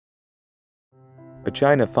A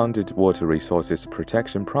China-funded water resources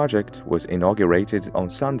protection project was inaugurated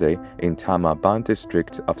on Sunday in Tamaban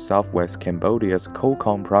district of southwest Cambodia's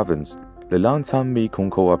Kokong province. The Lancang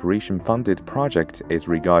Mekong Cooperation-funded project is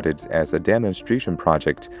regarded as a demonstration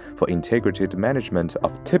project for integrated management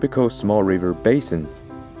of typical small river basins.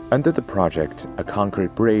 Under the project, a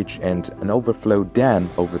concrete bridge and an overflow dam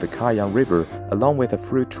over the Kayang River, along with a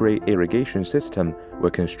fruit tree irrigation system,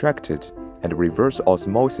 were constructed, and a reverse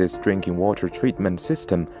osmosis drinking water treatment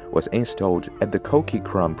system was installed at the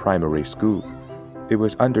Kokikram Primary School. It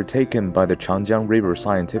was undertaken by the Changjiang River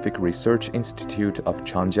Scientific Research Institute of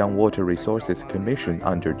Changjiang Water Resources Commission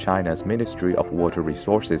under China's Ministry of Water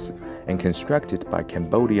Resources and constructed by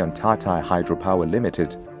Cambodian Tatai Hydropower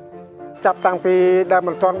Limited. ចាប់តាំងពីដែល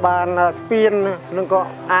មិនទាន់បានស្ពាននឹងក៏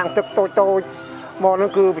អាងទឹកតូចៗមកនឹ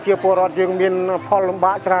ងគឺប្រជាពលរដ្ឋយើងមានផលលំ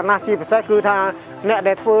បាកច្រើនណាស់ជាពិសេសគឺថាអ្នក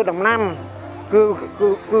ដែលធ្វើដំណាំគឺ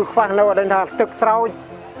ខ្វះនៅអីថាទឹកស្រោច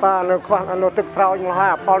បាទនៅខ្វះនៅទឹកស្រោចមកហើ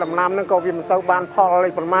យផលដំណាំនឹងក៏វាមិនសូវបានផល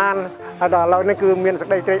ប្រមាណហើយដល់ឥឡូវនេះគឺមានសេច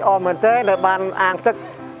ក្តីត្រេកអរមែនទែនដែលបានអាងទឹក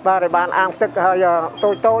បាទដែលបានអាងទឹកហើយ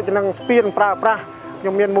តូចៗនឹងស្ពានប្រើប្រាស់ខ្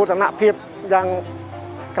ញុំមានមោទនភាពយ៉ាង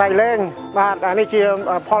ក្រៃលែងបាទអានេះជា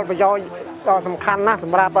ផលប្រយោជន៍ដ៏សំខាន់ណាស់ស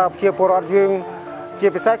ម្រាប់ប្រជាពលរដ្ឋយើងជា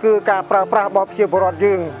ពិសេសគឺការប្រើប្រាស់របស់ប្រជាពលរដ្ឋ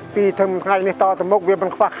យើងពីថ្ងៃនេះតទៅមុខវាមិន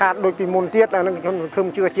ខ្វះខាតដូចពីមុនទៀតអានឹងខ្ញុំសង្ឃឹម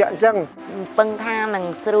ជឿជាក់អញ្ចឹងពឹងថានឹង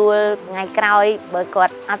ស្រួលថ្ងៃក្រោយបើគា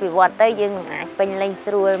ត់អភិវឌ្ឍទៅយើងនឹងអាចពេញលេញ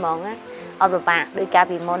ស្រួលហ្មងណាអត់ពិបាកដោយការ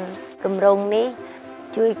ពីមុនគម្រោងនេះ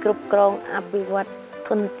ជួយគ្រប់គ្រងអភិវឌ្ឍ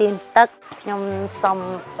ធនធានទឹកខ្ញុំសូម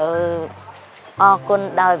អរគុណ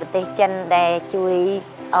ដល់ប្រទេសចិនដែលជួយ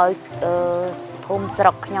ឲ្យភូមិស្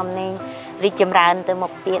រុកខ្ញុំនេះរីកចម្រើនទៅមុ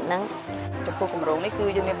ខទៀតហ្នឹងចំពោះគម្រោងនេះគឺ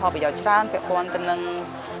យើងមានផលប្រយោជន៍ច្រើនពាក់ព័ន្ធទៅនឹង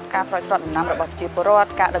ការស្រោចស្រពដំណាំរបស់ប្រជាពលរដ្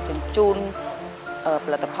ឋការដឹកជញ្ជូនផ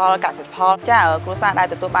លិតផលកសិផលចាគ្រួសារដែល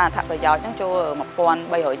ទទួលបានអត្ថប្រយោជន៍ហ្នឹងចូល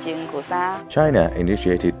 1,300 ជាងគ្រួសារ China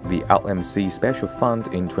initiated the LMC Special Fund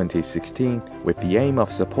in 2016 with the aim of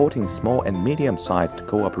supporting small and medium-sized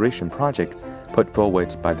cooperation projects put forward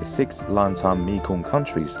by the 6 Lancang Mekong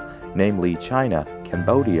countries, namely China,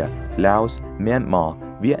 Cambodia, Laos, Myanmar,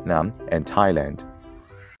 Vietnam, and Thailand.